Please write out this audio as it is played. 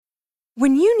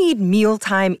When you need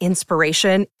mealtime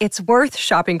inspiration, it's worth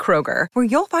shopping Kroger, where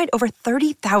you'll find over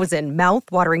 30,000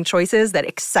 mouth-watering choices that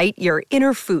excite your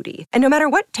inner foodie. And no matter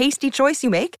what tasty choice you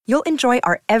make, you'll enjoy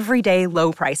our everyday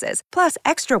low prices, plus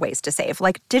extra ways to save,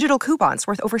 like digital coupons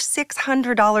worth over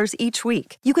 $600 each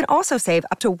week. You can also save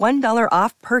up to $1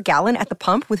 off per gallon at the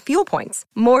pump with fuel points.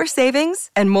 More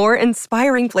savings and more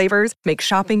inspiring flavors make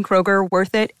shopping Kroger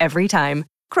worth it every time.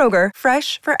 Kroger,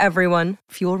 fresh for everyone.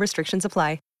 Fuel restrictions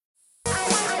apply.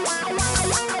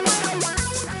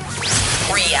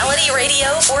 Reality radio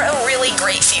for a really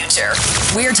great future.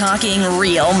 We're talking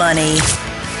real money.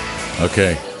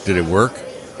 Okay, did it work?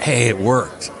 Hey, it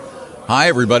worked. Hi,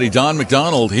 everybody. Don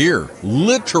McDonald here.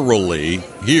 Literally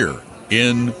here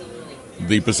in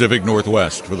the Pacific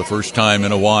Northwest for the first time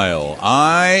in a while.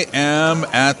 I am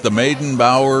at the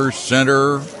Meydenbauer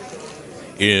Center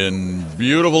in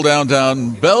beautiful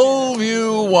downtown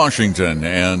Bellevue, Washington,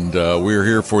 and we're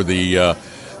here for the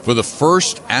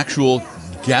first actual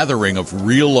gathering of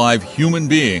real live human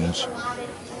beings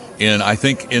in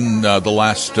the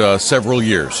last several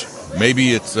years. Maybe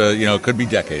it's it could be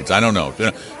decades. I don't know.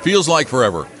 Feels like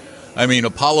forever. I mean,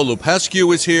 Apollo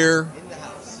Lupescu is here.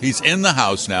 He's in the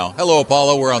house now. Hello,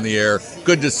 Apollo. We're on the air.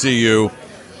 Good to see you.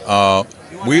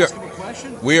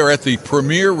 We are at the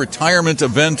premier retirement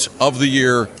event of the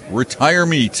year, Retire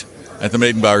Meet, at the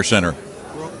Meydenbauer Center.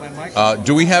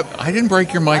 Do we have... I didn't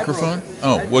break your microphone?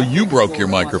 Oh, well, you broke your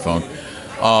microphone.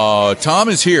 Tom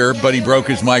is here, but he broke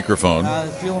his microphone.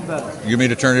 Feeling better. You want me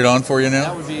to turn it on for you now?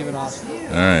 That would be even awesome. All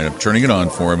right, I'm turning it on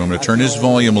for him. I'm going to turn his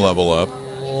volume level up.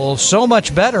 Well, so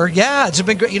much better. Yeah, it's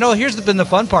been great. Here's been the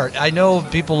fun part. I know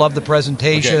people love the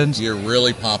presentations. Okay, you're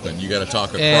really popping. You got to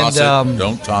talk across it.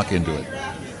 Don't talk into it.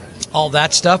 All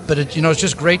that stuff, but it's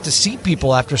just great to see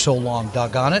people after so long.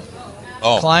 Doggone it.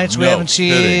 Clients we haven't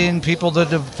seen, people that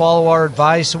follow our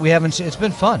advice that we haven't seen. It's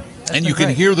been fun. And you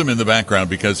can hear them in the background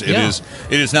because it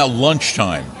is now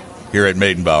lunchtime here at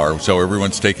Meydenbauer. So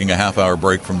everyone's taking a half-hour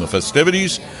break from the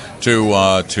festivities to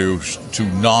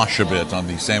nosh a bit on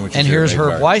these sandwiches. And here's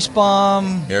Herb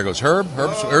Weisbaum. Here goes Herb.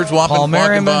 Herb's walking. Paul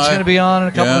Merriman's going to be on in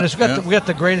a couple minutes. We got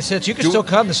the greatest hits. You can still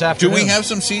come this afternoon. Do we have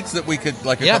some seats that we could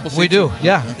a couple seats? We do.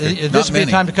 Yeah, okay. This would be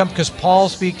the time to come because Paul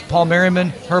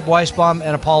Merriman, Herb Weisbaum,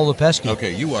 and Apollo Lupescu.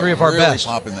 Okay, you are three of really our best.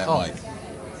 Popping that mic.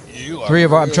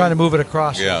 I'm trying to move it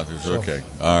across. Yeah, okay.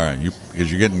 All right, because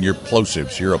you're getting your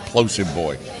plosives. You're a plosive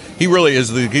boy. He really is.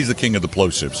 He's the king of the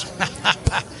plosives.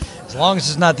 As long as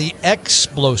it's not the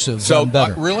explosives, I'm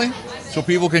better. Really? So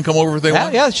people can come over if they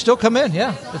want? Yeah, still come in,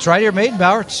 yeah. It's right here,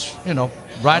 Meydenbauer. It's,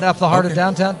 right off the heart of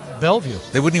downtown Bellevue.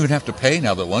 They wouldn't even have to pay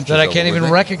now that lunch is over. That I can't even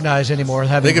recognize anymore.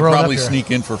 They could probably sneak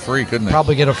in for free, couldn't they?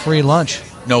 Probably get a free lunch.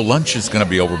 No, lunch is going to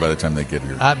be over by the time they get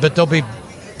here. But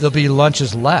there'll be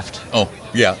lunches left. Oh,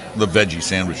 yeah, the veggie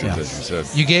sandwiches, as you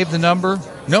said. You gave the number?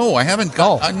 No, I haven't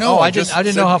got I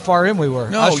didn't know how far in we were.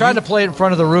 No, I was trying to play it in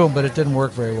front of the room, but it didn't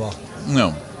work very well.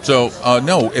 No. So,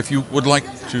 no, if you would like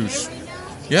to...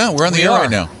 Yeah, we're on the air right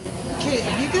now.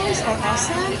 Okay, you guys are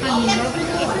awesome. I'm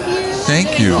loving it you.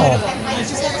 Thank you. I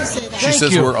just have to say that. She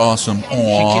says we're awesome.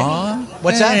 Aww.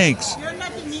 What's Thanks. You're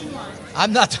not the mean one.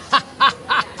 I'm not.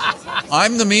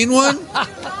 I'm the mean one?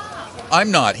 I'm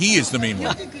not. He is the mean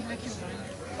one.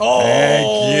 Oh,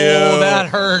 thank you. That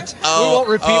hurt. We won't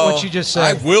repeat what she just said.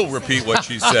 I will repeat what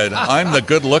she said. I'm the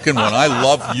good-looking one. I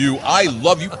love you. I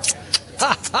love you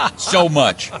so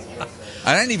much.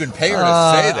 I didn't even pay her to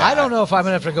say that. I don't know if I'm going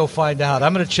to have to go find out.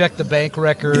 I'm going to check the bank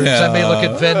records. Yeah. I may look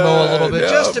at Venmo a little bit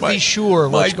just to be sure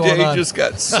what's going on. My day just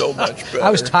got so much better.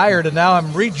 I was tired, and now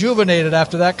I'm rejuvenated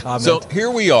after that comment. So here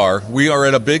we are. We are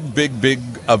at a big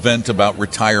event about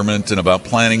retirement and about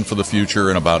planning for the future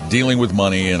and about dealing with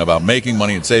money and about making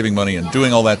money and saving money and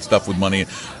doing all that stuff with money,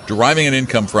 deriving an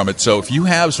income from it. So if you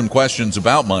have some questions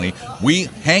about money, we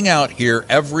hang out here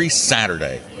every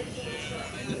Saturday.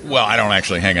 Well, I don't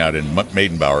actually hang out in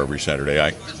Meydenbauer every Saturday.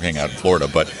 I hang out in Florida.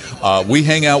 But we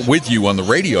hang out with you on the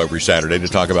radio every Saturday to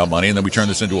talk about money, and then we turn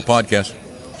this into a podcast.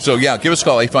 So, yeah, give us a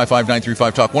call,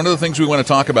 855-935-TALK. One of the things we want to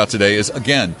talk about today is,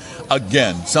 again,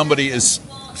 somebody is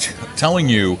telling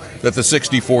you that the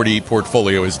 60-40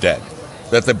 portfolio is dead,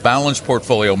 that the balanced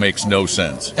portfolio makes no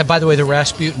sense. And by the way, the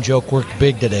Rasputin joke worked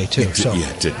big today, too.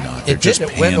 It did not. They're just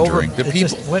pandering.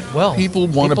 Just went well. People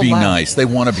want to be nice. They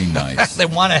want to be nice. They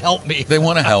want to help me. They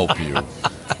want to help you.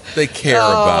 They care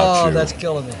about you. Oh, that's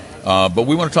killing me. But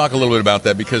we want to talk a little bit about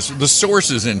that because the source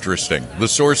is interesting. The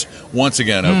source, once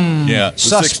again, the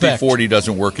 60-40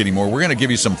 doesn't work anymore. We're going to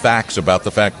give you some facts about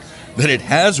the fact that it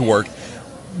has worked.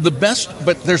 But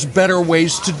there's better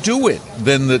ways to do it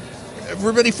than the...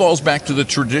 Everybody falls back to the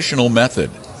traditional method.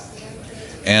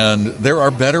 And there are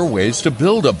better ways to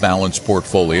build a balanced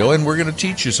portfolio, and we're going to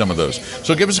teach you some of those.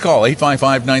 So give us a call,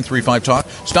 855-935-TALK.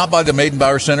 Stop by the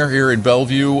Meydenbauer Center here in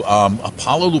Bellevue.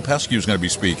 Apollo Lupescu is going to be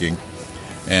speaking.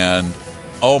 And,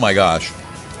 oh, my gosh,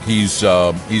 he's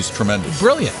tremendous.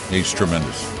 Brilliant. He's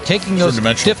tremendous. Taking those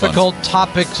difficult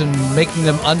topics and making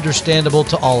them understandable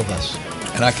to all of us.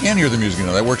 And I can hear the music,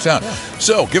 that works out. Yeah.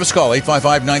 So give us a call,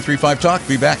 855-935-TALK.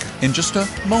 Be back in just a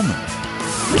moment.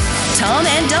 Tom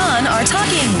and Don are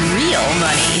talking real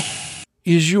money.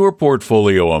 Is your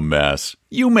portfolio a mess?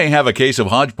 You may have a case of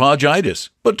hodgepodgeitis,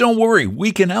 but don't worry,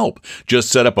 we can help. Just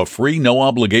set up a free,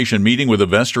 no-obligation meeting with a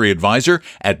Vestory advisor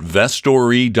at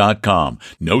Vestory.com.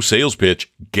 No sales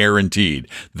pitch, guaranteed.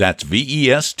 That's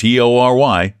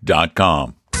Vestory.com.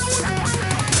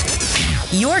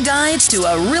 Your guides to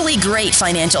a really great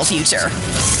financial future.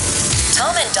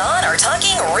 Tom and Don are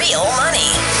talking real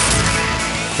money.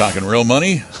 Talking real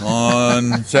money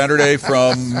on Saturday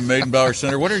from Meydenbauer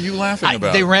Center. What are you laughing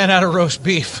about? They ran out of roast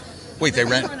beef. Wait, they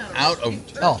ran out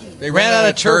of... They ran out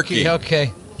of turkey.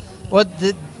 Okay. Well,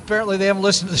 apparently they haven't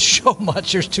listened to the show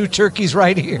much. There's 2 turkeys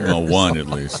right here. Well, one at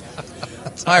least.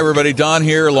 Hi, everybody. Don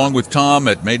here, along with Tom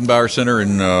at Meydenbauer Center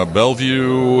in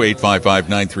Bellevue.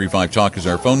 855-935-TALK is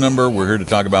our phone number. We're here to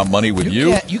talk about money with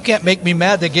you. You can't make me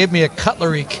mad. They gave me a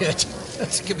cutlery kit.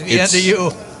 That's going to be the end of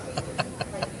you.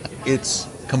 It's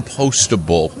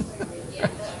compostable.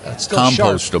 It's still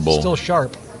compostable. Still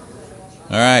sharp.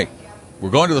 All right. We're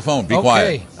going to the phone. Be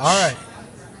quiet. Okay. All right.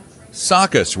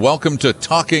 Sakis, welcome to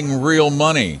Talking Real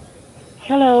Money.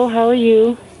 Hello, how are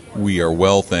you? We are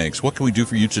well, thanks. What can we do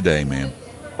for you today, ma'am?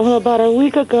 Well, about a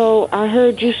week ago, I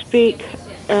heard you speak.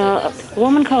 A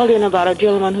woman called in about a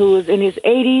gentleman who was in his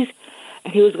 80s,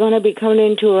 and he was going to be coming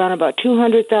into around about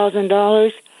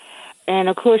 $200,000. And,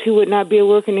 of course, he would not be a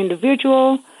working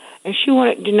individual. And she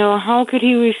wanted to know how could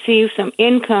he receive some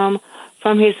income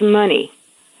from his money.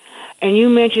 And you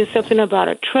mentioned something about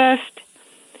a trust,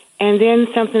 and then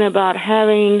something about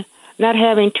not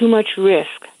having too much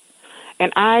risk.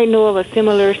 And I know of a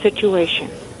similar situation.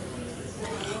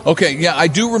 Okay, yeah, I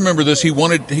do remember this.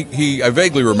 I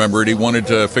vaguely remember it. He wanted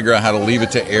to figure out how to leave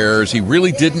it to heirs. He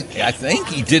really didn't, I think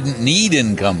he didn't need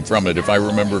income from it, if I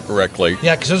remember correctly.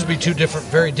 Yeah, because those would be 2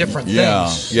 very different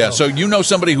things. Yeah, so you know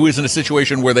somebody who is in a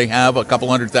situation where they have a couple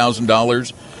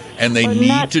 $100,000 and they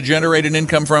need to generate an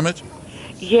income from it?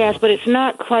 Yes, but it's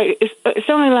not quite, it's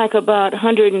only like about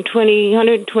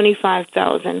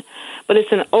 $125,000. But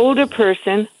it's an older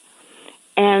person,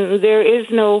 and there is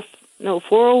no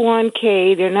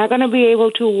 401k. They're not going to be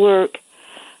able to work.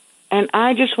 And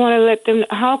I just want to let them,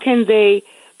 how can they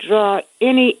draw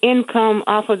any income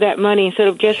off of that money instead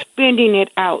of just spending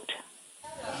it out?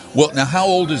 Well, now, how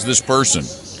old is this person?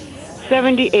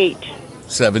 78.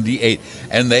 78.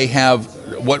 And they have,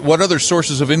 what other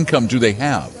sources of income do they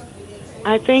have?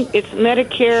 I think it's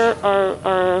Medicare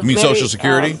or you mean Social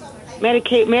Security?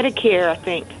 Medicare, I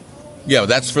think. Yeah,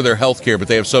 that's for their health care, but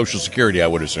they have Social Security, I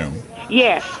would assume.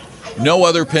 Yes. No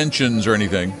other pensions or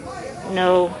anything?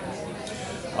 No.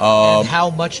 And how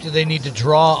much do they need to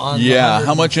draw on? Yeah,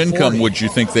 how much income would you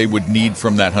think they would need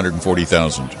from that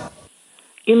 $140,000?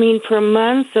 You mean per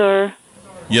month or?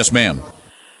 Yes, ma'am.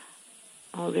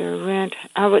 Oh, their rent.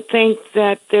 I would think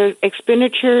that their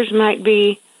expenditures might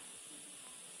be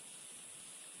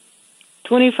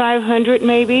 $2,500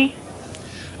 maybe.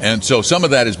 And so some of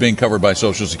that is being covered by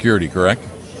Social Security, correct?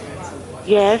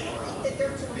 Yes.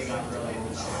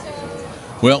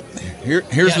 Well,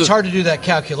 here's it's hard to do that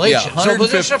calculation. Yeah, so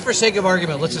just for sake of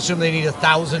argument, let's assume they need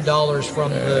 $1,000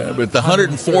 from the. But the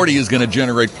 140 is going to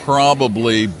generate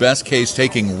probably, best case,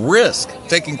 taking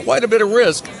quite a bit of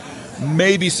risk,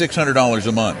 maybe $600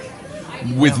 a month,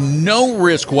 with no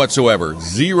risk whatsoever,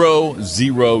 zero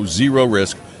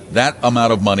risk. That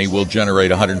amount of money will generate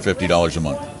 $150 a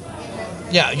month.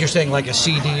 Yeah, you're saying like a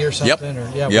CD or something,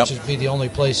 Yep. Which would be the only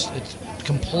place it's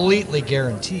completely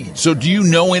guaranteed. So, do you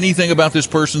know anything about this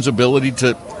person's ability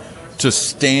to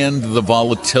stand the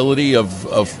volatility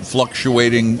of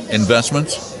fluctuating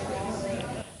investments?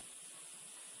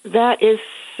 That is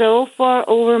so far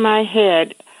over my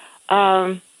head.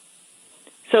 So,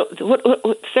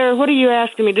 sir, what are you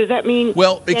asking me? Does that mean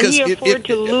because can he afford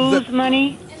to lose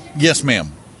money? Yes,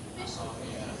 ma'am.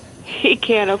 He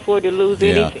can't afford to lose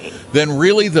anything. Then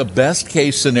really the best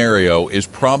case scenario is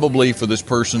probably for this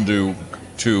person to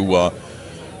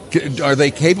are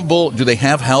they capable? Do they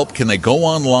have help? Can they go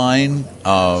online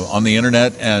on the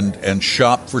internet and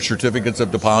shop for certificates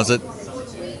of deposit?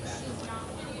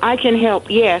 I can help,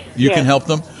 yes. You can help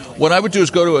them? What I would do is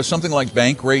go to something like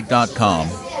bankrate.com.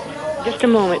 Just a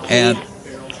moment, please.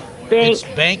 It's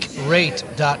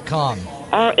bankrate.com.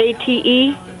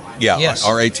 RATE? Yeah, yes.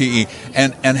 RATE,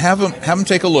 and have them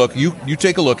take a look. You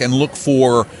take a look and look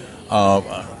for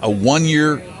a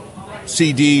 1-year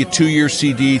CD, 2-year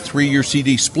CD, 3-year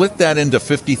CD. Split that into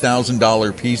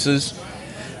 $50,000 pieces,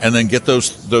 and then get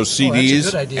those CDs. That's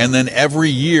a good idea. And then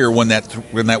every year, when that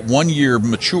 1 year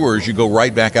matures, you go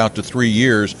right back out to 3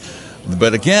 years.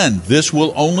 But again, this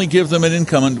will only give them an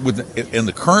income in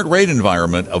the current rate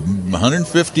environment of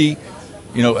 $150.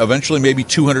 Eventually maybe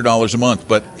 $200 a month,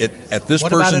 but at this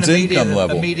person's income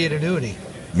level, immediate annuity.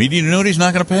 Immediate annuity is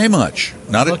not going to pay much.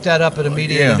 Looked that up at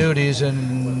immediate annuities,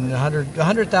 and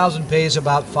 100,000 pays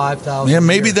about $5,000. Yeah,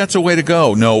 maybe that's a way to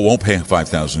go. No, it won't pay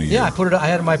 $5,000 a year. Yeah, I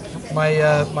had my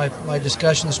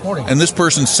discussion this morning. And this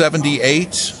person's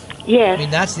 78. Yes. I mean,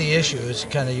 that's the issue. It's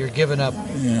kind of you're giving up.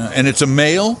 Yeah, and it's a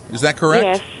male. Is that correct?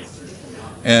 Yes.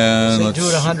 And let's do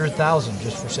it 100,000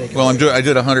 just for sake of. Well, I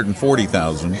did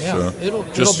 140,000. Yeah, so it'll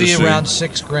be around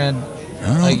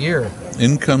 $6,000 a year.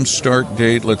 Income start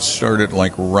date. Let's start it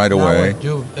like right away.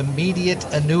 Do immediate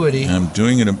annuity. I'm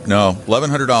doing it. No,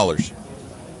 $1,100,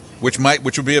 which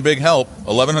would be a big help.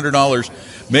 $1,100.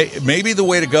 Maybe the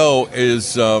way to go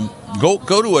is go to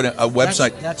a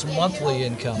website. That's monthly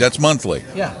income. That's monthly.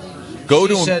 Yeah.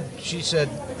 She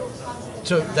said.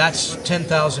 So that's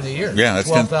 $10,000 a year. Yeah, that's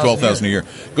 $12,000 a year.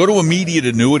 Go to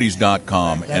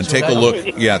immediateannuities.com and take a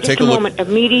look. Yeah, take a look.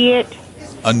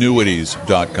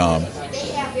 Immediateannuities.com.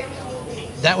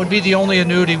 That would be the only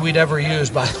annuity we'd ever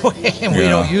use, by the way, and we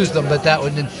don't use them. But that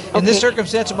would, in this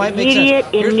circumstance, it might make sense.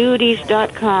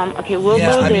 Immediateannuities.com. Okay, we'll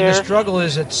go there. I mean, the struggle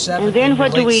is at 70s. And then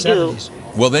what do we do?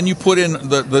 Well, then you put in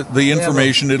the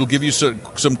information. It'll give you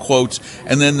some quotes,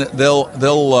 and then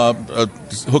they'll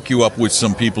hook you up with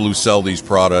some people who sell these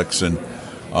products, and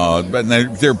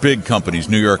they're big companies: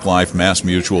 New York Life, Mass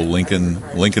Mutual, Lincoln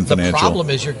Financial. The problem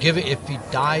is you're giving if he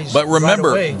dies. But remember,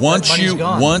 right away,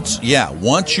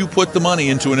 once you put the money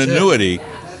into an annuity,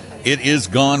 it is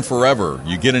gone forever.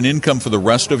 You get an income for the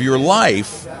rest of your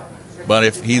life. But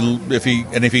if he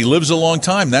lives a long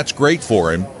time, that's great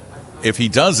for him. If he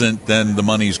doesn't, then the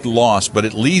money's lost. But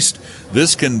at least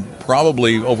this can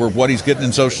probably, over what he's getting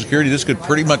in Social Security, this could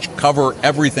pretty much cover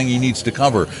everything he needs to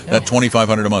cover, that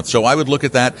 $2,500 a month. So I would look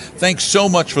at that. Thanks so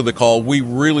much for the call. We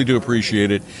really do appreciate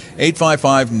it.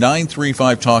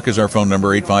 855-935-TALK is our phone number,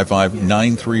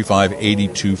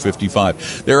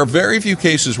 855-935-8255. There are very few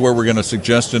cases where we're going to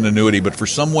suggest an annuity, but for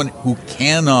someone who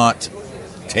cannot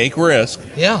take risk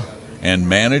and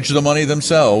manage the money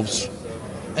themselves...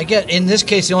 Again, in this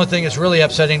case, the only thing that's really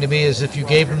upsetting to me is if you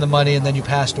gave them the money and then you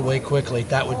passed away quickly.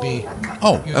 That would be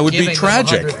that would be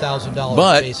tragic.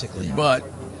 $100,000 basically. But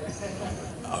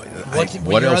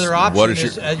your other option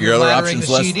is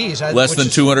CDs, less than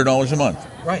 $200 a month.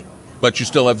 Right. But you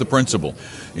still have the principal.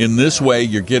 In this way,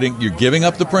 you're giving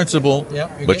up the principal,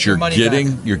 but you're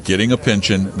getting a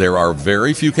pension. There are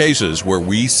very few cases where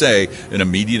we say an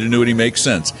immediate annuity makes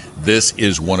sense. This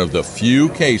is one of the few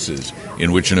cases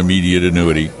in which an immediate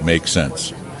annuity makes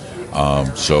sense.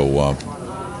 So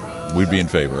we'd be in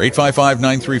favor.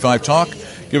 855-935-TALK.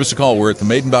 Give us a call. We're at the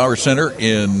Meydenbauer Center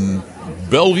in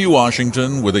Bellevue,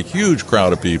 Washington, with a huge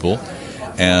crowd of people,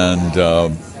 and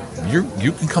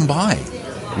you can come by.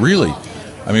 Really.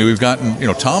 I mean, we've gotten,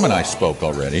 Tom and I spoke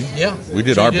already. Yeah. We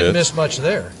did our bit. Didn't miss much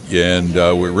there. Yeah, and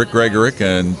with Rick Gregorick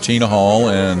and Tina Hall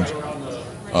and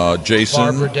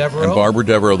Jason and Barbara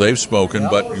Devereaux, they've spoken,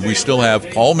 but we still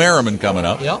have Paul Merriman coming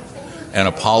up. Yep. And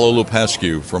Apollo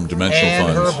Lupescu from Dimensional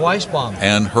Funds. And Herb Weisbaum.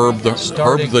 And Herb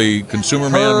the Consumer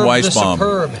Man Weisbaum.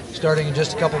 Superb, starting in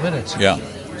just a couple minutes. Yeah.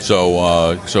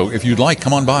 So if you'd like,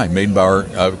 come on by. Meydenbauer.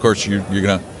 Of course, you're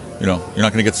going to... you're not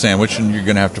going to get the sandwich, and you're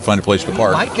going to have to find a place to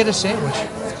park. Might get a sandwich.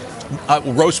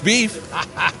 Roast beef.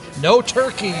 No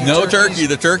turkey. No turkey.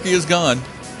 The turkey is gone.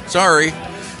 Sorry.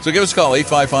 So give us a call,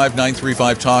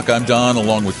 855-935-TALK. I'm Don,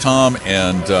 along with Tom,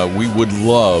 and we would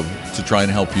love to try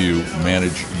and help you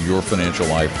manage your financial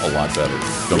life a lot better.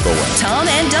 Don't go away. Tom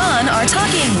and Don are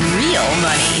talking real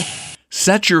money.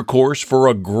 Set your course for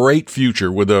a great future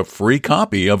with a free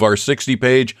copy of our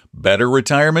 60-page Better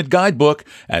Retirement Guidebook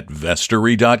at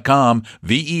vestory.com,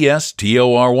 vestory.com.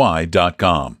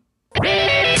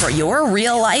 For your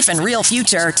real life and real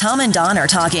future, Tom and Don are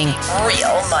talking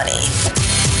real money.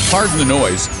 Pardon the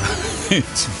noise.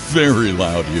 It's very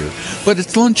loud here. But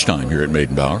it's lunchtime here at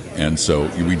Meydenbauer, and so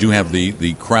we do have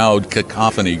the crowd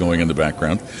cacophony going in the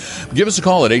background. Give us a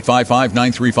call at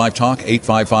 855-935-TALK,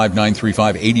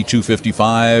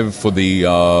 855-935-8255 for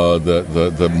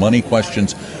the money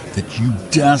questions that you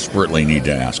desperately need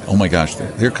to ask. Oh, my gosh.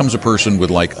 Here comes a person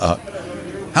with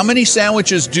how many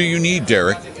sandwiches do you need,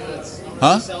 Derek?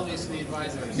 Huh?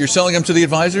 You're selling them to the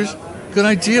advisors? Good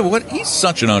idea. He's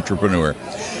such an entrepreneur.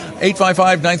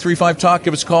 855-935-TALK.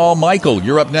 Give us a call. Michael,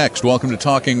 you're up next. Welcome to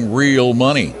Talking Real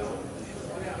Money.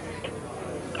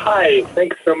 Hi,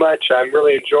 thanks so much. I'm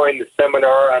really enjoying the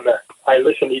seminar. I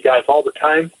listen to you guys all the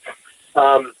time.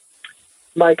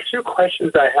 Mike, 2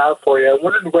 questions I have for you. I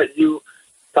wondered what you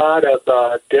thought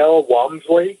of Dale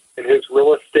Walmsley and his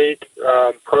real estate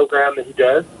program that he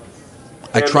does.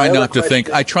 I try not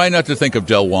to think of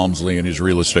Dale Walmsley and his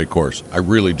real estate course. I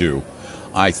really do.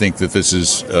 I think that this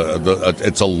is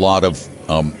it's a lot of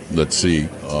let's see,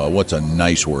 what's a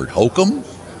nice word? Hokum?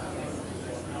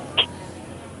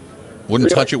 Wouldn't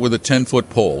touch it with a 10-foot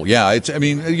pole. Yeah,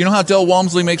 you know how Dale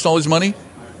Walmsley makes all his money?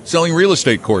 Selling real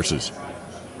estate courses.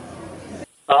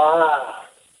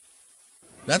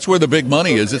 That's where the big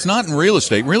money is. It's not in real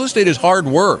estate. Real estate is hard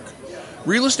work.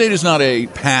 Real estate is not a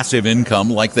passive income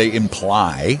like they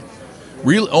imply.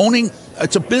 Owning,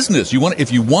 it's a business.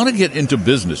 If you want to get into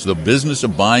business, the business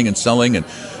of buying and selling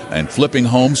and flipping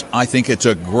homes, I think it's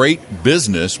a great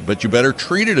business, but you better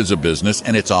treat it as a business,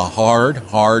 and it's a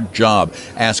hard job.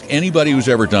 Ask anybody who's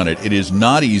ever done it. It is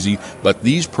not easy, but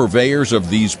these purveyors of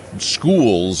these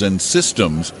schools and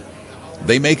systems,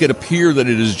 they make it appear that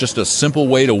it is just a simple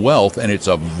way to wealth, and it's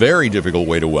a very difficult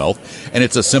way to wealth, and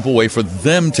it's a simple way for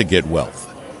them to get wealth.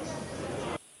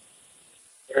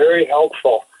 Very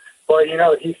helpful.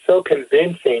 Well, he's so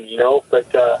convincing,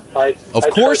 but Of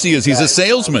course he is. He's a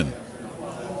salesman.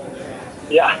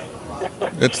 Yeah.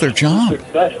 That's their job.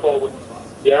 Successful.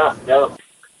 Yeah, no.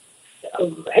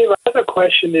 Hey, my other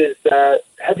question is,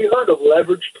 have you heard of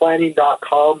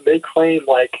LeveragePlanning.com? They claim,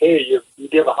 hey, you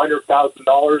give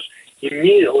 $100,000,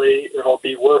 immediately it'll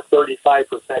be worth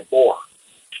 35% more.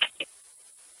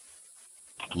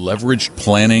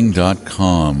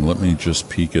 LeveragePlanning.com. Let me just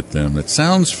peek at them. It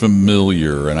sounds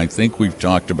familiar, and I think we've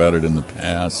talked about it in the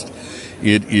past.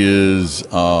 It is,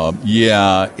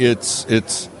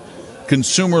 it's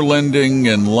consumer lending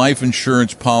and life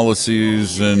insurance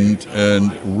policies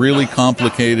and really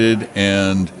complicated.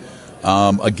 And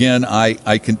again,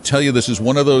 I can tell you this is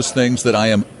one of those things that I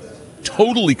am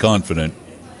totally confident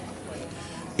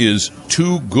is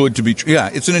too good to be true. Yeah,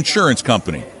 it's an insurance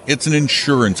company. It's an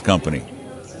insurance company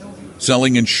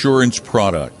selling insurance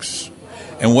products.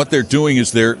 And what they're doing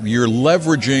is you're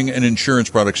leveraging an insurance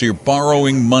product, so you're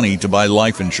borrowing money to buy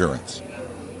life insurance.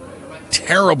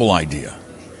 Terrible idea.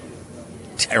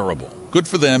 Terrible. Good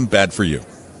for them, bad for you.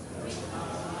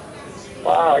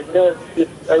 Wow,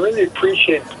 I really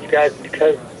appreciate you guys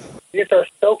because these are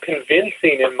so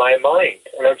convincing in my mind,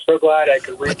 and I'm so glad I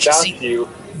could reach out to you.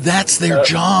 That's their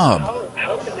job.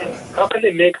 How can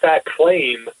they make that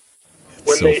claim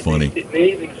when funny.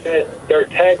 They even said their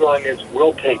tagline is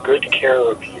 "We'll take good care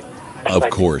of you." Of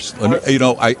course.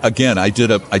 I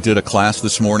did a class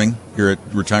this morning here at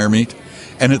Retire Meet,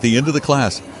 and at the end of the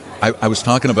class, I was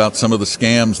talking about some of the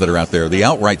scams that are out there, the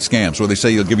outright scams, where they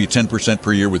say you'll give you 10%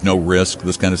 per year with no risk,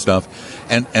 this kind of stuff.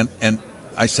 And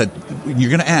I said, you're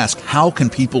going to ask, how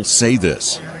can people say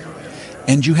this?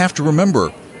 And you have to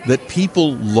remember that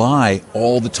people lie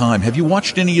all the time. Have you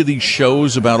watched any of these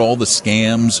shows about all the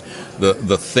scams,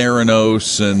 the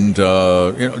Theranos and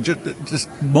just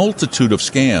multitude of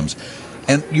scams?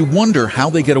 And you wonder how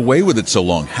they get away with it so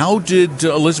long. How did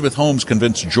Elizabeth Holmes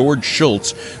convince George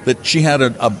Schultz that she had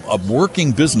a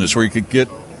working business where you could get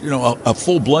a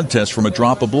full blood test from a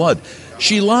drop of blood?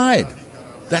 She lied.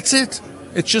 That's it.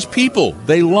 It's just people.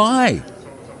 They lie.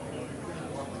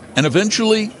 And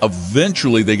eventually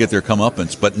they get their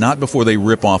comeuppance, but not before they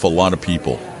rip off a lot of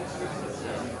people.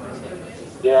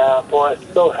 Yeah, boy,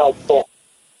 it's so helpful.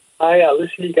 I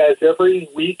listen to you guys every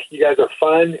week. You guys are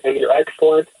fun, and you're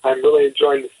excellent. I'm really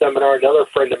enjoying the seminar. Another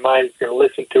friend of mine is going to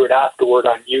listen to it afterward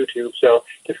on YouTube. So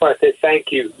just want to say thank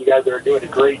you. You guys are doing a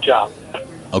great job.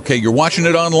 Okay, you're watching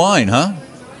it online, huh?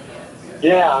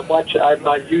 Yeah, I'm on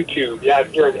YouTube. Yeah,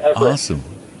 I'm here in Everett. Awesome.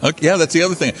 Okay, yeah, that's the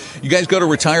other thing. You guys go to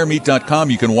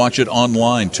retiremeet.com. You can watch it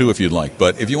online, too, if you'd like.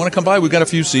 But if you want to come by, we've got a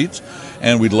few seats,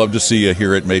 and we'd love to see you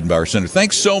here at Meydenbauer Center.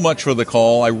 Thanks so much for the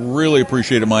call. I really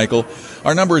appreciate it, Michael.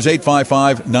 Our number is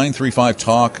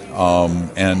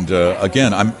 855-935-TALK.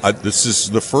 Again, this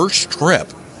is the first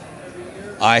trip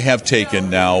I have taken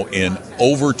now in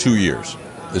over 2 years.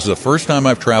 This is the first time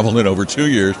I've traveled in over 2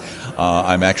 years.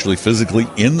 I'm actually physically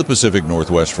in the Pacific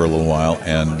Northwest for a little while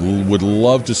and would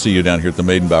love to see you down here at the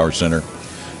Meydenbauer Center.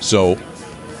 So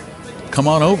come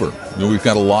on over. We've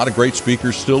got a lot of great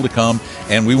speakers still to come,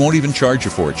 and we won't even charge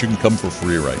you for it. You can come for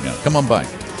free right now. Come on by.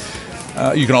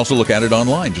 You can also look at it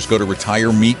online. Just go to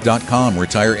retiremeet.com,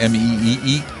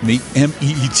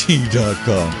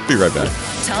 retiremeet.com. Be right back.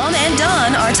 Tom and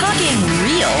Don are talking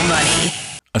real money.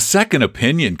 A second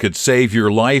opinion could save your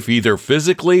life either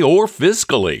physically or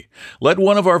fiscally. Let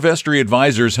one of our Vestory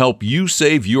advisors help you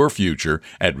save your future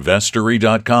at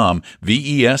Vestory.com,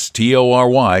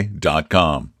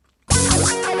 Vestory.com.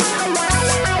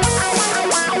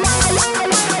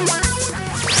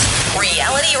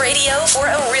 Reality radio for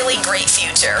a really great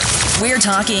future. We're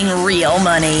talking real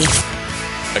money.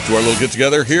 Back to our little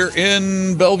get-together here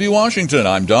in Bellevue, Washington.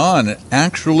 I'm Don,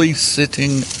 actually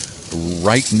sitting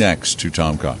right next to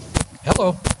Tom Cock.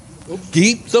 Hello.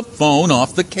 Keep the phone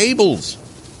off the cables.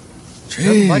 It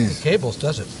doesn't like the cables,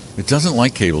 does it? It doesn't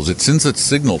like cables. It sends a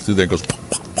signal through there. It goes pop,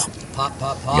 pop, pop. Pop,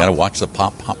 pop, pop. You got to watch the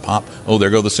pop, pop, pop. Oh, there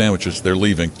go the sandwiches. They're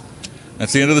leaving.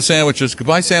 That's the end of the sandwiches.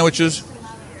 Goodbye, sandwiches.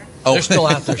 Oh. They're still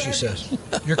out there, she says.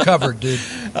 You're covered, dude.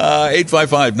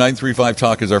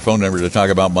 855-935-TALK is our phone number to talk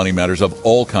about money matters of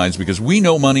all kinds, because we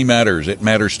know money matters. It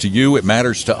matters to you. It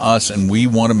matters to us, and we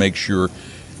want to make sure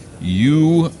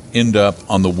you end up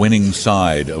on the winning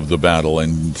side of the battle,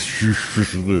 and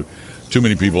too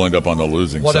many people end up on the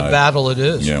losing side. What a battle it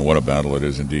is. Yeah, what a battle it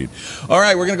is indeed. All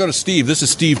right, we're going to go to Steve. This is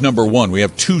Steve number one. We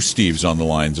have two Steves on the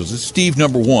line. So this is Steve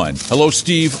number one. Hello,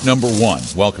 Steve number one.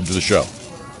 Welcome to the show.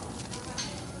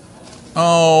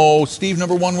 Oh, Steve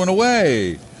number one went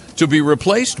away to be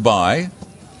replaced by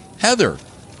Heather.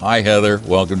 Hi, Heather.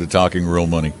 Welcome to Talking Real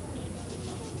Money.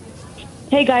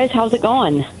 Hey, guys. How's it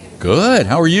going? Good.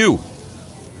 How are you?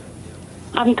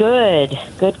 I'm good.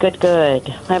 Good. I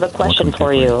have a question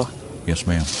for you. Yes,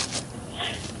 ma'am.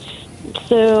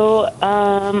 So,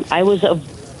 I was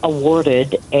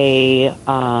awarded a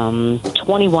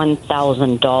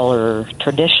 $21,000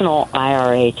 traditional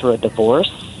IRA through a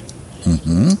divorce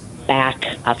back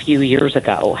a few years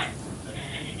ago.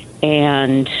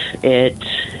 And it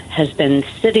has been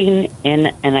sitting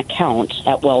in an account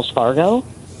at Wells Fargo.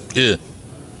 Yeah.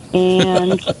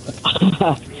 And,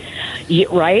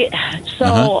 right?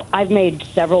 So I've made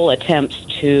several attempts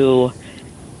to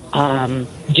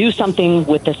do something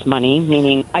with this money,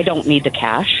 meaning I don't need the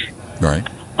cash. Right.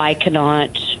 I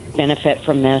cannot benefit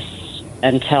from this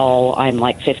until I'm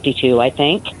like 52, I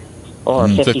think, or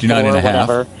 54 59 and or a half.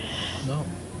 whatever. No.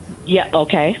 Yeah,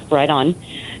 okay, right on.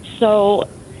 So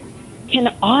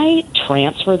can I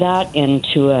transfer that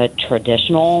into a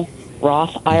traditional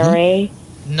Roth IRA?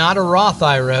 Not a Roth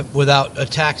IRA without a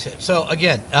tax hit. So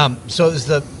again,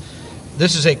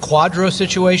 this is a quadro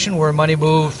situation where money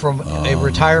moved from a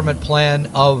retirement plan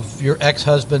of your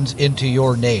ex-husband's into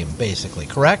your name, basically,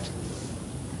 correct?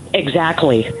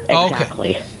 Exactly.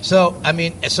 Okay. So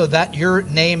so that your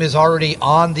name is already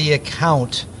on the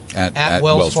account at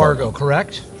Wells Fargo,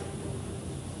 correct?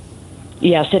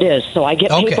 Yes, it is. So I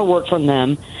get paperwork from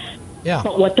them. Yeah.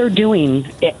 But what they're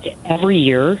doing every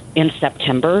year in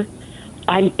September,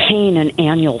 I'm paying an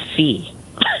annual fee.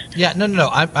 Yeah, no.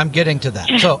 I'm getting to that.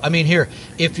 So, here,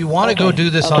 if you want to go do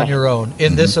this on your own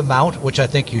in this amount, which I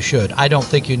think you should, I don't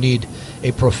think you need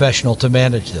a professional to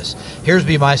manage this. Here's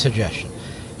my suggestion.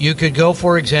 You could go,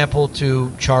 for example,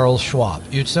 to Charles Schwab.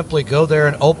 You'd simply go there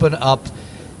and open up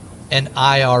an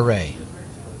IRA,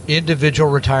 individual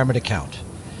retirement account.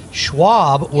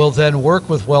 Schwab will then work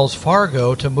with Wells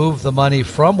Fargo to move the money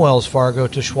from Wells Fargo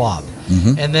to Schwab.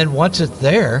 And then once it's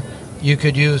there, you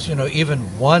could use, even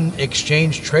one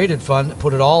exchange traded fund,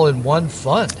 put it all in one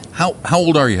fund. How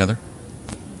old are you, Heather?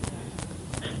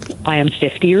 I am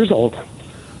 50 years old.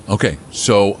 Okay,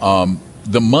 so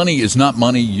the money is not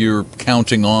money you're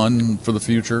counting on for the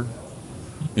future?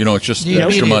 It's just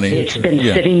extra money. It's been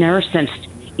sitting there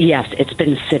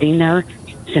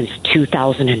since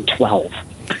 2012.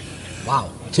 Wow,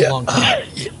 that's a long time.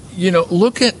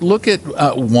 Look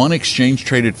at one exchange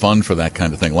traded fund for that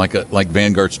kind of thing, like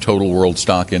Vanguard's Total World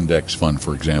Stock Index Fund,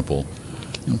 for example.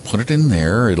 Put it in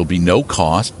there; it'll be no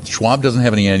cost. Schwab doesn't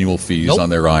have any annual fees on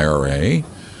their IRA.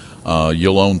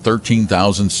 You'll own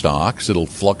 13,000 stocks. It'll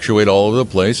fluctuate all over the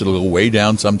place. It'll go way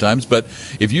down sometimes, but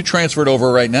if you transfer it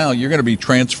over right now, you're going to be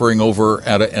transferring over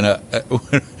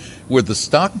with the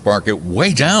stock market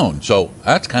way down. So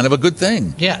that's kind of a good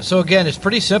thing. Yeah. So again, it's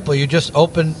pretty simple. You just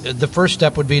the first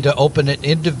step would be to open an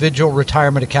individual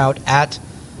retirement account at,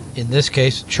 in this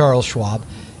case, Charles Schwab,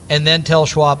 and then tell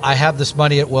Schwab, I have this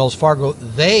money at Wells Fargo.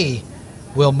 They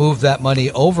will move that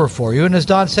money over for you. And as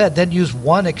Don said, then use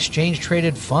one exchange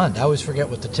traded fund. I always forget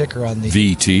what the ticker on the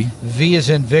VT. V is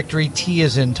in Victory, T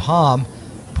is in Tom.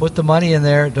 Put the money in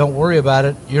there. Don't worry about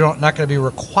it. You're not going to be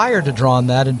required to draw on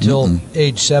that until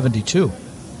age 72.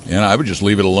 And I would just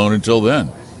leave it alone until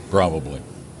then, probably.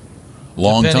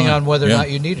 Depending on whether or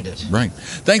not you needed it. Right.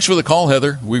 Thanks for the call,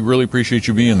 Heather. We really appreciate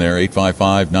you being there.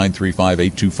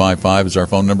 855-935-8255 is our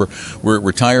phone number. We're at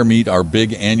Retire Meet, our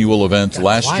big annual event.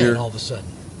 Last year, all of a sudden.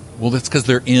 Well, that's because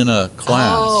they're in a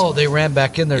class. Oh, they ran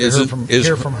back in there to hear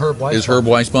from Herb Weisbaum. Is Herb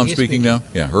Weisbaum speaking now?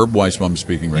 Yeah, Herb Weisbaum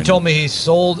speaking right now. He told me he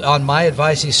sold, on my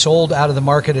advice, he sold out of the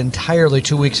market entirely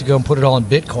 2 weeks ago and put it all in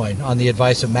Bitcoin on the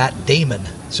advice of Matt Damon.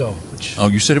 Oh,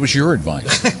 you said it was your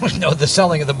advice. No, the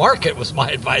selling of the market was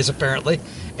my advice, apparently.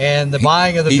 And the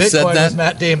buying of the Bitcoin was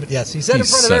Matt Damon. Yes, he said it in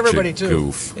front of everybody, too.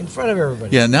 Goof. In front of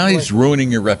everybody. Yeah, now he's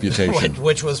ruining your reputation.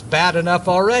 Which was bad enough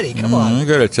already. Come on. I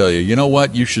got to tell you, you know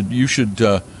what? You should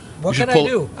what can I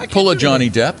do? Pull a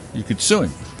Johnny Depp. You could sue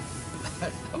him.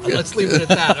 Let's leave it at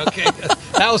that, okay?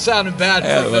 That was sounding bad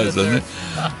for a minute there.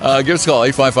 Give us a call,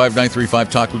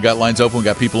 855-935-TALK. We've got lines open. We've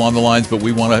got people on the lines, but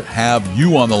we want to have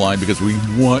you on the line because we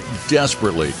want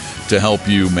desperately to help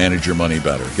you manage your money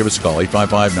better. Give us a call,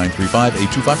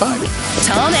 855-935-8255.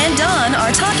 Tom and Don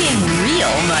are talking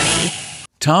real money.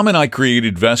 Tom and I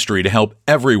created Vestory to help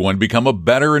everyone become a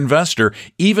better investor,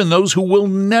 even those who will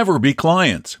never be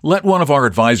clients. Let one of our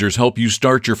advisors help you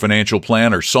start your financial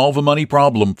plan or solve a money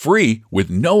problem free with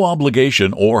no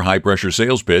obligation or high-pressure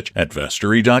sales pitch at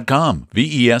Vestory.com,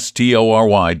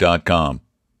 Vestory.com.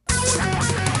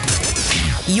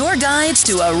 Your guides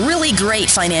to a really great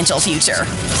financial future.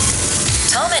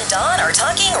 Tom and Don are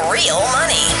talking real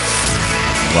money.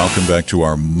 Welcome back to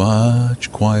our much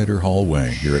quieter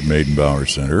hallway here at Meydenbauer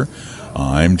Center.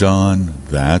 I'm Don.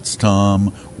 That's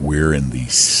Tom. We're in the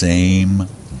same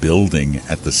building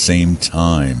at the same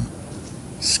time.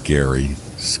 Scary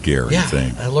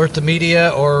thing. Alert the media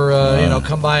or,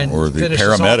 come by and or the finish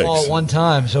paramedics the softball at one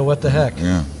time. So what the heck?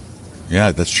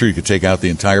 Yeah, that's true. You could take out the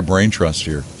entire brain trust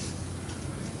here.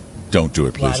 Don't do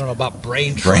it, please. Well, I don't know about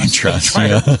brain trust.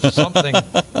 Something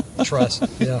trust.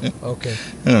 Yeah, okay.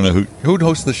 I don't know who'd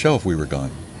host the show if we were gone.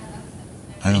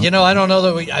 I don't know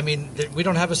that we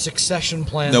don't have a succession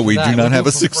plan. No, we do not have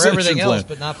a succession plan. Else,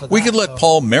 but not for we that, could let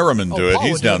Paul Merriman do it.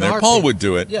 He's down there. Paul would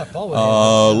do it. Yeah, Paul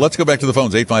would. Let's go back to the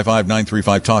phones.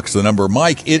 855-935-TALK's the number.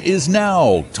 Mike, it is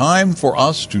now time for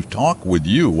us to talk with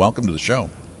you. Welcome to the show.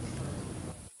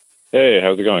 Hey,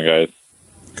 how's it going, guys?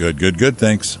 Good.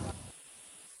 Thanks.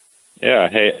 Yeah,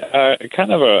 hey,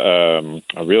 kind of a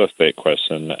real estate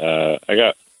question. I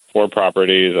got 4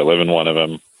 properties. I live in one of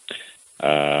them.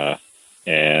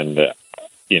 And,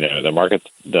 the market's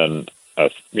done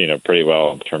us, pretty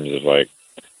well in terms of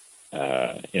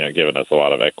giving us a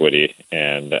lot of equity.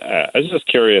 And I was just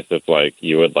curious if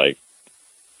you would I'm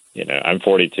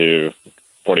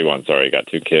 41, got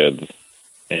 2 kids,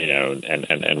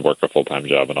 and work a full-time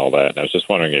job and all that. And I was just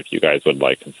wondering if you guys would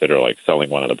consider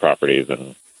selling one of the properties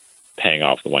and paying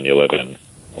off the one you live in,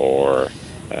 or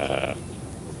the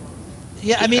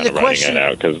question it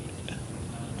out, 'cause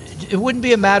it wouldn't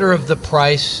be a matter of the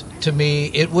price to me.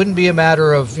 It wouldn't be a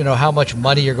matter of how much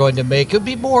money you're going to make. It would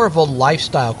be more of a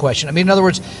lifestyle question. In other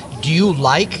words, do you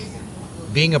like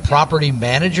being a property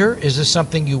manager? Is this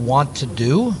something you want to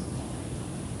do?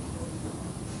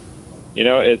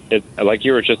 It like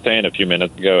you were just saying a few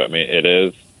minutes ago. It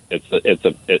is. It's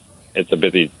a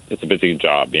busy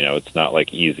job. It's not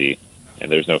easy,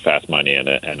 and there's no fast money in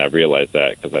it. And I've realized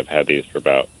that because I've had these for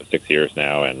about 6 years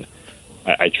now, and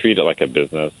I treat it like a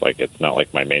business. It's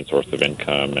not my main source of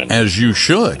income. And as you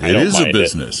should. It is a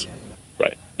business.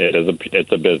 Right.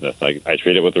 It's a business. I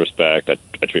treat it with respect. I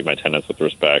treat my tenants with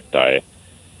respect. I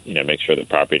make sure the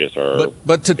properties are.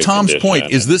 But to Tom's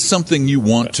point, is this something you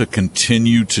want to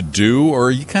continue to do, or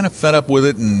are you kind of fed up with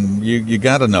it and you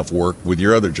got enough work with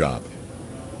your other job?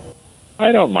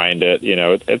 I don't mind it.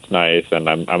 It's nice, and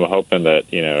I'm hoping that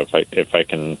if I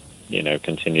can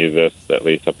continue this at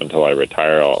least up until I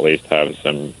retire, I'll at least have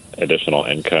some additional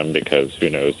income, because who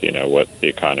knows what the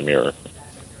economy or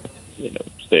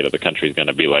state of the country is going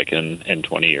to be like in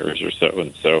 20 years or so.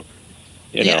 And so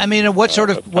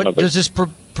what does this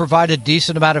provide a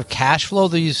decent amount of cash flow?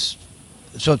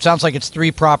 So it sounds like it's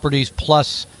 3 properties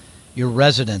plus your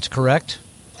residence, correct?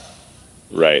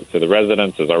 Right. So the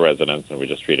residence is our residence, and we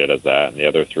just treat it as that. And the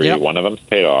other 3, one of them's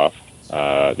paid off.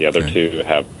 The other 2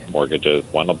 have mortgages.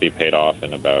 One will be paid off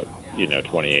in about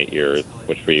 28 years,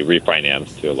 which we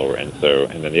refinance to a lower end.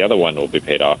 And then the other one will be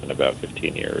paid off in about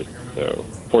 15 years. So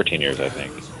 14 years, I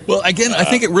think. Well, again, I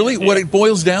think what it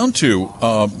boils down to,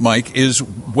 Mike, is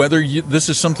whether this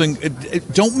is something.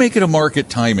 Don't make it a market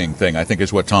timing thing, I think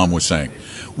is what Tom was saying.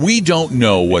 We don't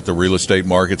know what the real estate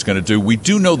market's going to do. We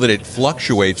do know that it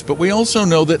fluctuates, but we also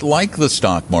know that, like the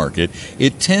stock market,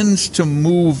 it tends to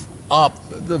move up,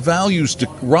 the values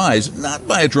rise, not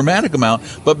by a dramatic amount,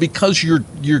 but because you're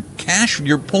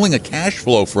pulling a cash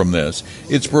flow from this.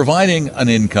 It's providing an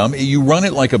income. You run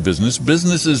it like a business.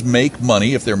 Businesses make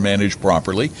money if they're managed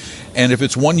properly. And if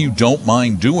it's one you don't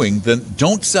mind doing, then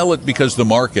don't sell it because the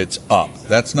market's up.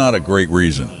 That's not a great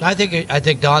reason. I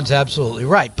think Don's absolutely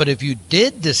right. But if you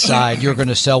did decide you're going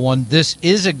to sell one, this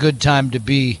is a good time to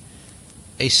be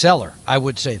a seller. I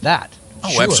would say that. Oh,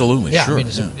 sure. Absolutely. Yeah, sure. I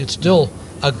mean, it's still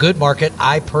a good market.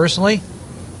 I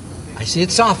see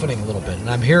it softening a little bit, and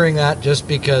I'm hearing that just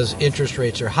because interest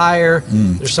rates are higher.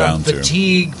 There's some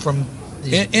fatigue from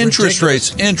these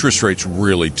interest rates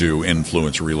really do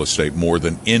influence real estate more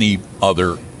than any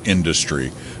other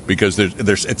industry because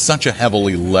it's such a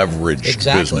heavily leveraged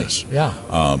business. Yeah.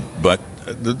 But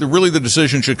the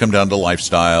decision should come down to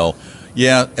lifestyle.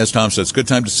 Yeah, as Tom said, it's a good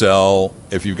time to sell.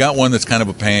 If you've got one that's kind of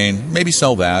a pain, maybe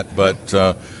sell that. But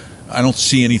I don't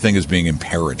see anything as being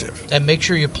imperative. And make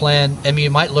sure you plan. I mean,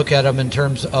 you might look at them in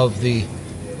terms of the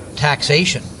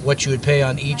taxation, what you would pay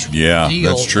on each deal. Yeah,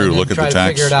 that's true. Look at the tax. Try to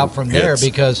figure it out from there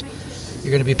because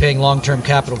you're going to be paying long-term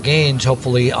capital gains,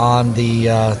 hopefully, on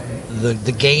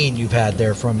the gain you've had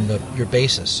there from your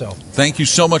basis. So thank you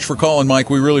so much for calling, Mike.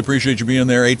 We really appreciate you being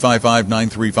there.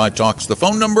 855-935-TALK's the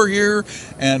phone number here.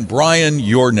 And Brian,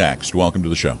 you're next. Welcome to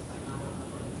the show.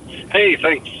 Hey,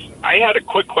 thanks. I had a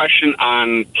quick question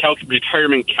on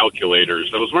retirement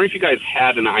calculators. I was wondering if you guys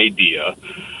had an idea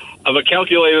of a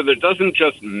calculator that doesn't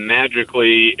just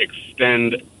magically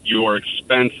extend your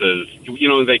expenses. You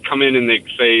know, they come in and they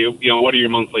say, you know, what are your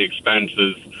monthly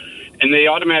expenses? And they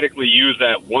automatically use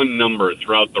that one number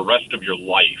throughout the rest of your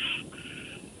life.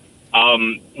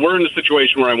 We're in a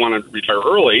situation where I want to retire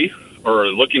early or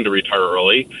looking to retire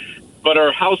early, but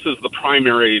our house is the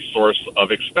primary source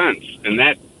of expense, and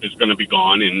that is going to be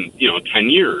gone in, 10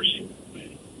 years.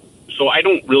 So I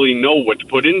don't really know what to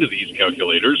put into these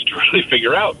calculators to really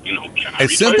figure out, can I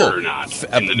it's retire simple. or not?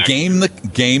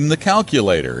 Game the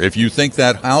calculator. If you think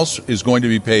that house is going to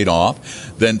be paid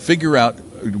off, then figure out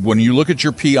when you look at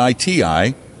your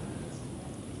PITI,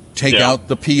 take out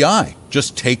the PI.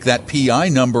 Just take that PI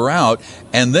number out,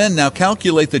 and then now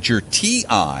calculate that your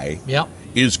TI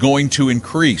is going to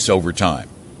increase over time.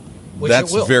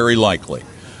 That's very likely.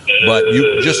 But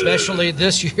you just especially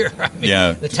this year. I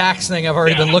mean, the tax thing I've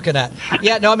already been looking at.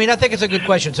 Yeah, no, I mean, I think it's a good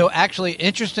question. So actually,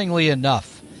 interestingly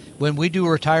enough, when we do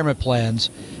retirement plans,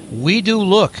 we do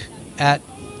look at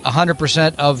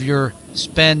 100% of your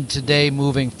spend today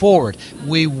moving forward.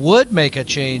 We would make a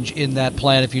change in that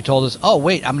plan if you told us, oh,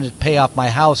 wait, I'm going to pay off my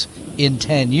house in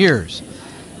 10 years.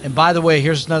 And by the way,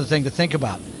 here's another thing to think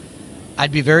about.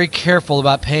 I'd be very careful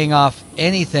about paying off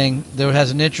anything that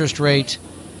has an interest rate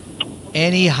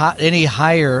any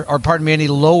higher, or pardon me, any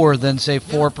lower than, say,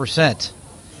 4%.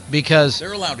 Because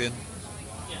they're allowed in.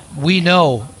 We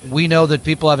know that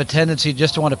people have a tendency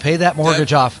just to want to pay that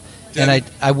mortgage off. And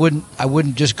I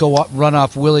wouldn't just run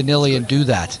off willy-nilly and do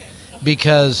that,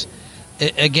 because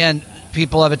again,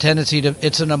 people have a tendency to.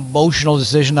 It's an emotional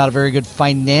decision, not a very good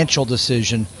financial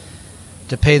decision,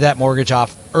 to pay that mortgage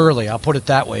off early. I'll put it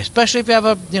that way, especially if you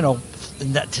have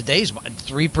today's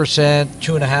 3%,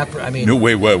 2.5%. I mean, no,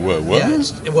 wait, what?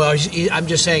 Yeah, I'm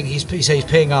just saying he's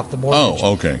paying off the mortgage.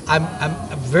 Oh, okay.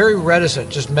 I'm very reticent.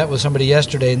 Just met with somebody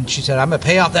yesterday, and she said, "I'm going to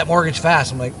pay off that mortgage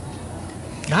fast." I'm like,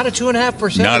 not a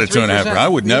 2.5%. Not a 2.5%. I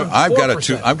would never. I've got a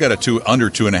two under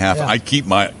 2.5. Yeah. I'd keep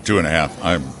my 2.5.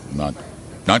 I'm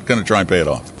not going to try and pay it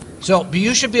off. So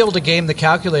you should be able to game the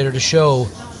calculator to show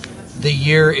the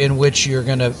year in which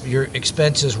your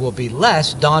expenses will be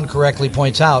less. Don correctly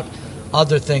points out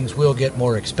other things will get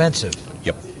more expensive.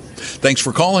 Yep. Thanks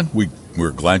for calling.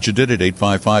 We're glad you did it.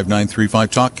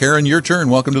 855-935-TALK. Karen, your turn.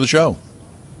 Welcome to the show.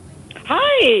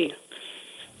 Hi.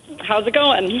 How's it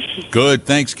going? Good.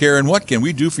 Thanks, Karen. What can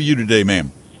we do for you today,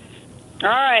 ma'am? All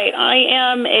right. I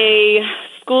am a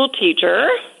school teacher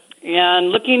and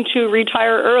looking to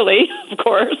retire early, of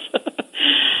course.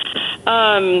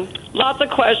 Lots of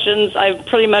questions. I've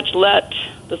pretty much let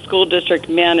the school district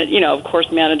manage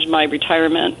my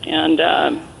retirement, and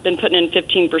been putting in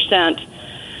 15%.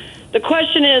 The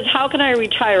question is, how can I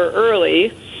retire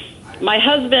early? My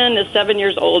husband is 7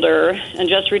 years older and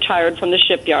just retired from the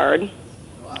shipyard.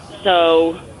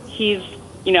 So he's,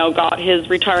 got his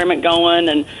retirement going,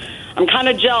 and I'm kind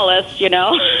of jealous,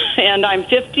 and I'm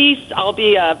 50, I'll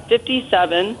be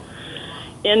 57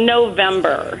 in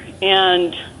November.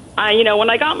 And when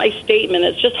I got my statement,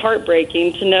 it's just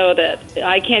heartbreaking to know that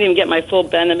I can't even get my full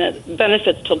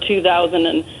benefits till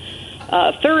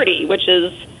 2030, which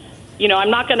is,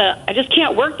 I just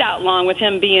can't work that long with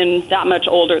him being that much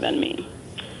older than me.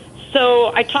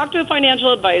 So I talked to a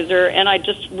financial advisor, and I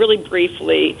just really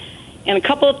briefly, And a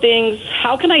couple of things,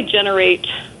 how can I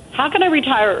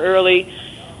retire early,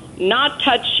 not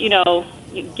touch,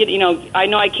 I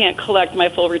know I can't collect my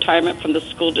full retirement from the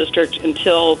school district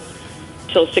until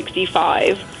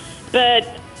 65. But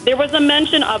there was a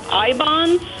mention of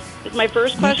I-bonds. Is my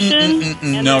first question.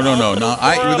 No.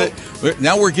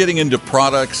 Now we're getting into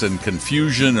products and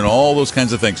confusion and all those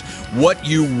kinds of things. What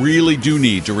you really do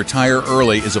need to retire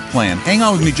early is a plan. Hang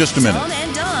on with me just a minute. Tom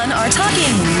and Don are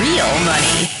talking real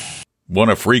money. Want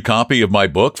a free copy of my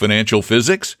book, Financial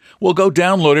Physics? Well, go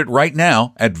download it right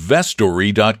now at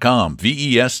Vestory.com,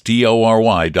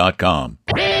 Vestory.com.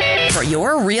 For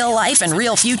your real life and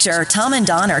real future, Tom and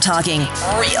Don are talking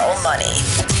real money.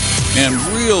 And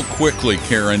real quickly,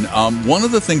 Karen, one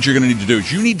of the things you're going to need to do is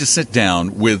you need to sit down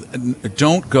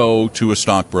don't go to a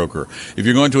stockbroker. If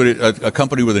you're going to a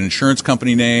company with an insurance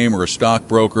company name or a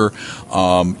stockbroker,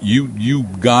 you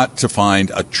got to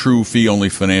find a true fee-only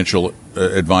financial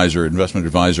investment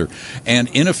advisor. And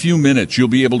in a few minutes, you'll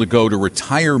be able to go to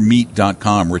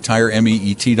retiremeet.com,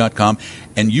 retiremeet.com,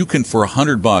 and you can, for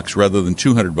 $100 rather than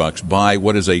 $200, buy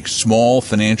what is a small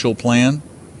financial plan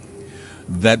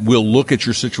that will look at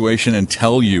your situation and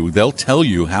they'll tell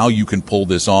you how you can pull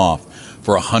this off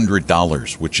for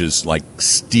 $100, which is like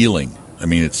stealing. I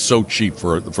mean, it's so cheap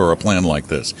for a plan like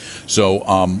this. So,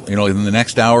 in the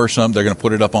next hour or something, they're going to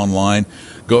put it up online.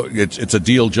 It's a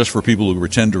deal just for people who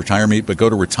attend RetireMeet, but go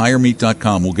to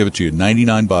retiremeet.com. We'll give it to you,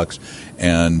 $99,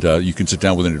 and you can sit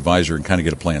down with an advisor and kind of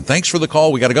get a plan. Thanks for the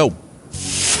call. We got to go.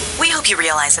 We hope you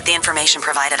realize that the information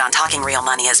provided on Talking Real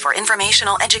Money is for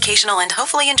informational, educational, and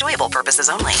hopefully enjoyable purposes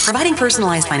only. Providing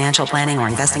personalized financial planning or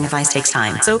investing advice takes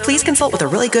time, so please consult with a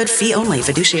really good fee-only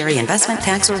fiduciary investment,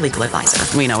 tax, or legal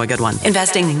advisor. We know a good one.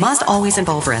 Investing must always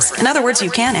involve risk. In other words,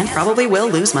 you can and probably will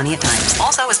lose money at times.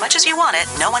 Also, as much as you want it,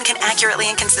 no one can accurately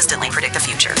and consistently predict the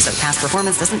future. So past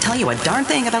performance doesn't tell you a darn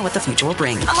thing about what the future will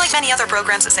bring. Unlike many other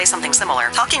programs that say something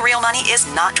similar, Talking Real Money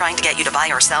is not trying to get you to buy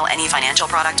or sell any financial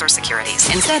products or securities.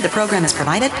 Instead, the program is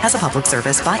provided as a public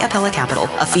service by Appella Capital,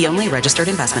 a fee-only registered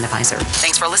investment advisor.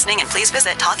 Thanks for listening, and please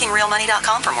visit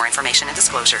TalkingRealMoney.com for more information and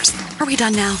disclosures. Are we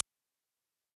done now?